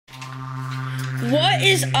What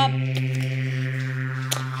is up?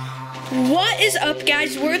 What is up,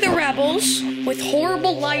 guys? We're the Rebels with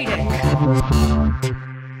horrible lighting.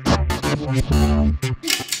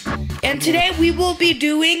 And today we will be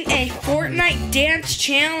doing a Fortnite dance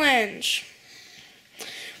challenge.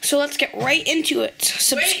 So let's get right into it.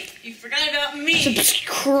 Wait, you forgot about me.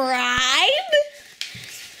 Subscribe.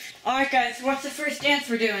 Alright guys, what's the first dance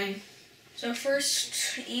we're doing? So first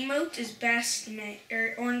emote is best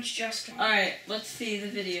or Orange Justin. Alright, let's see the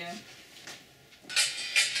video.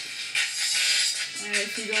 Alright,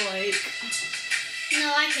 see the like.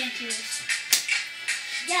 No, I can't do this.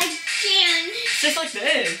 Yeah, I can. It's just like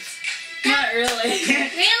this. Not really. It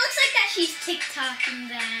looks like that she's TikToking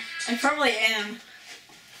that. I probably am.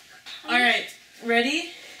 Alright, ready?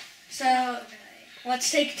 So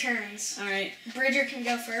let's take turns. Alright. Bridger can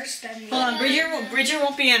go first. Then Hold on, Bridger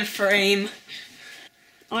won't be in frame.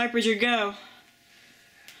 Alright, Bridger, go.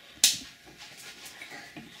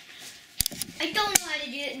 I don't know how to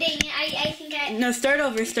do it. Dang it, I think I... No, start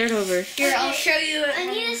over. Here, I'll show you it. I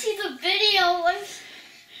need to see the video.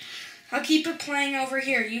 I'll keep it playing over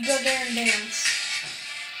here. You go there and dance.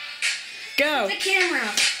 Go. The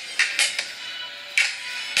camera.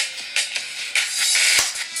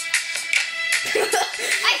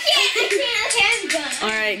 I can't. Okay, I'm done.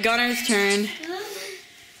 Alright, Gunner's turn.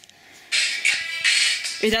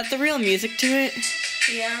 Is that the real music to it?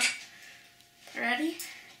 Yeah. Ready?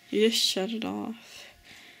 You just shut it off.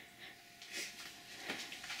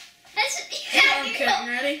 Okay,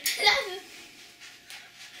 ready?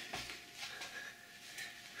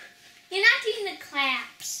 You're not doing the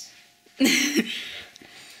claps.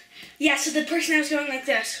 Yeah, so the person I was going like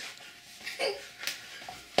this. Hey!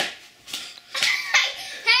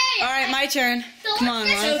 Alright, my turn. Come on,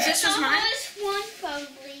 So Ron. this was mine? One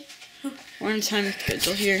probably. We're on a time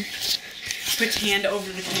schedule here. Put your hand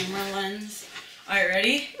over the camera lens. Alright,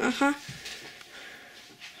 ready? Uh-huh.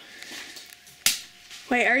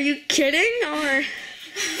 Wait, are you kidding or?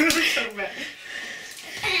 So bad.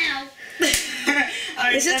 Ow.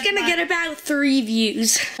 Alright, Is this gonna get about 3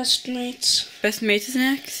 views? Best mates. Best mates is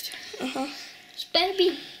next. Uh-huh. This better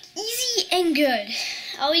be easy and good.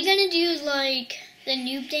 Are we gonna do like the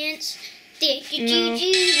noob dance? No.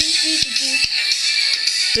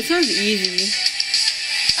 This one's easy.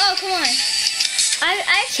 Oh, come on.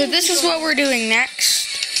 I So this is what we're doing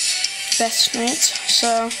next. Best mates.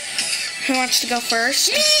 So who wants to go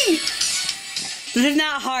first? Me! This is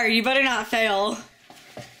not hard. You better not fail.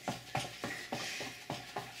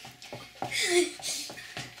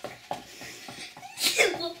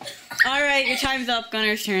 Alright, your time's up.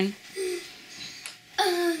 Gunner's turn.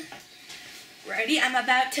 Ready? I'm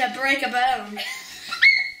about to break a bone.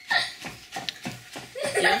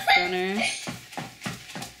 Yes, Gunner.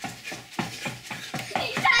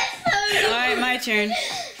 Alright, my turn.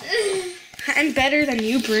 I'm better than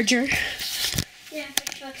you, Bridger. Yeah,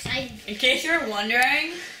 I'm so excited. In case you were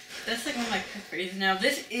wondering, that's like one of my catchphrases now.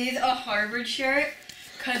 This is a Harvard shirt,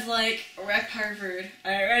 cause like, rep Harvard.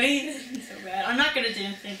 Alright, ready? This is so bad. I'm not good at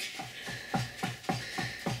dancing.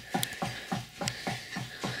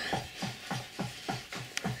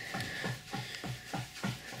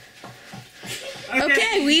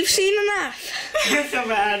 Okay, we've seen enough. That's so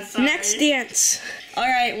bad. Sorry. Next dance.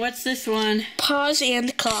 Alright, what's this one? Pause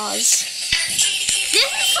and cause. This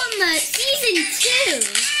is from the season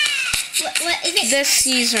 2. What is it? This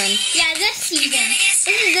season. Yeah, this season. This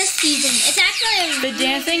is this season. It's actually a The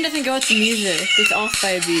dancing doesn't go with the music. It's off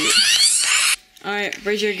by a beat. Alright,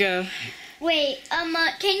 Bridger, go. Wait,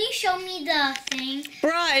 can you show me the thing?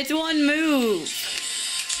 Bruh, it's one move.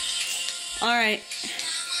 Alright.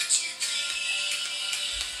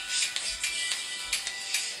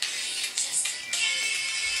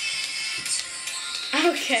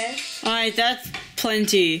 Okay. Alright, that's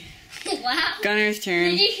plenty. Wow. Gunner's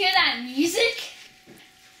turn. Did you hear that music?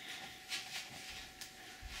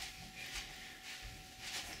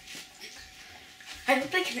 I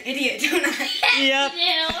look like an idiot, don't I? Yep.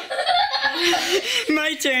 No.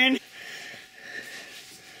 My turn.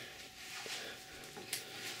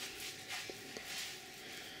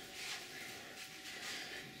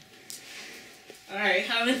 Alright,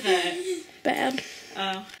 how was that? Bad.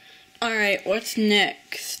 Oh. Alright, what's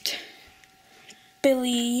next?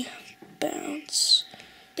 Billy Bounce.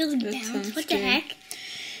 Billy That Bounce. sounds What the good. heck?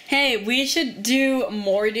 Hey, we should do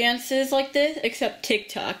more dances like this, except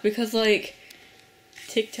TikTok, because like,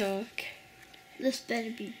 TikTok. This better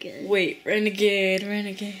be good. Wait, Renegade.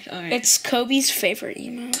 Alright. It's Kobe's favorite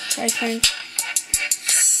emote, I think.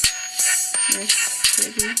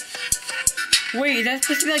 Wait, that's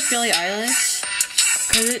supposed to be like Billie Eilish?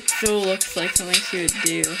 Because it so looks like something she would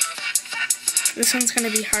do. This one's gonna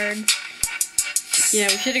be hard. Yeah,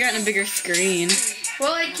 we should have gotten a bigger screen.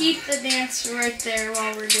 Well, I keep the dance right there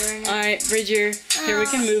while we're doing it. Alright, Bridger, here we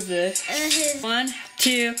can move this. 1,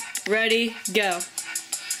 2, ready, go.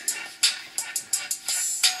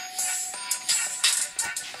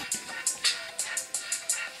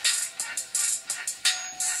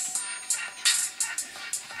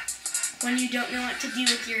 When you don't know what to do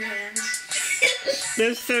with your hands.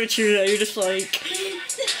 That's so true though, you're just like...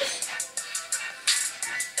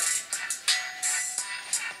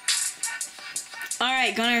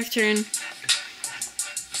 Alright, Gunner's turn.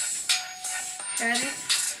 Ready?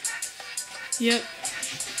 Yep.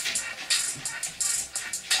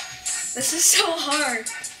 This is so hard.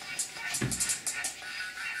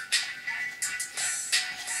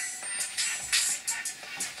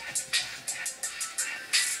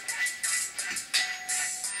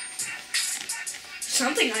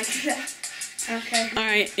 Something like that. Okay.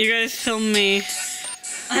 Alright, you guys film me.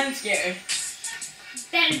 I'm scared.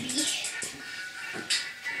 Better be.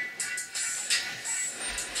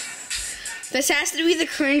 This has to be the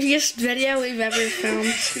cringiest video we've ever filmed.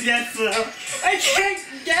 Yes, so. I can't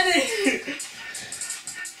get it.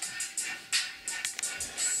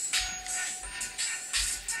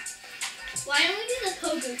 Why don't we do the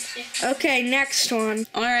pogo stick? Okay, next one.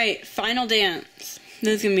 Alright, final dance.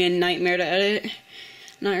 This is gonna be a nightmare to edit.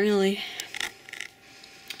 Not really.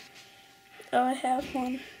 Oh, I have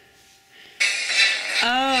one.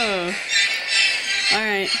 Oh.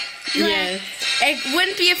 Alright. Yeah. It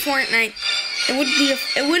wouldn't be a Fortnite. It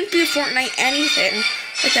wouldn't be a Fortnite anything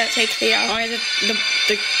without Take the L. Alright,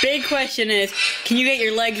 the big question is, can you get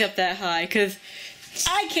your legs up that high? Because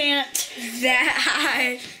I can't. That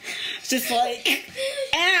high. It's just like,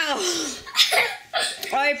 ow.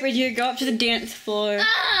 Alright, Bridget, go up to the dance floor.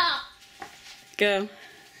 Ah! Go.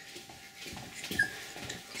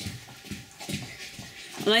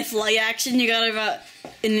 Nice light action. You got about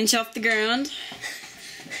an inch off the ground.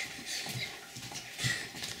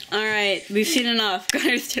 Alright, we've seen enough.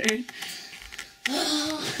 Gunner's turn.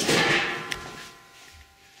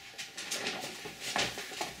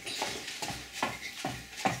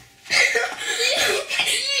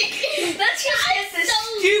 That's just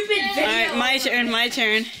so stupid video. Alright, my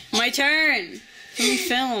turn. My turn. Let me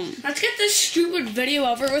film. Let's get this stupid video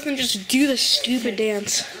over with and just do the stupid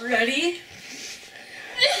dance. Ready?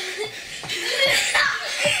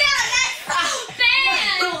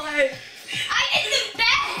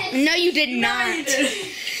 No, you did not.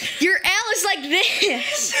 Your L is like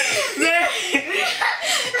this.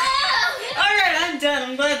 Alright, I'm done.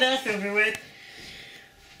 I'm glad that's over with.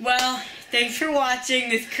 Well, thanks for watching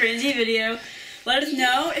this cringy video. Let us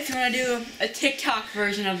know if you want to do a TikTok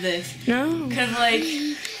version of this. No. Because, like,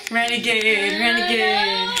 renegade.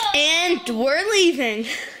 And we're leaving.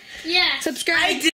 Yeah. Subscribe.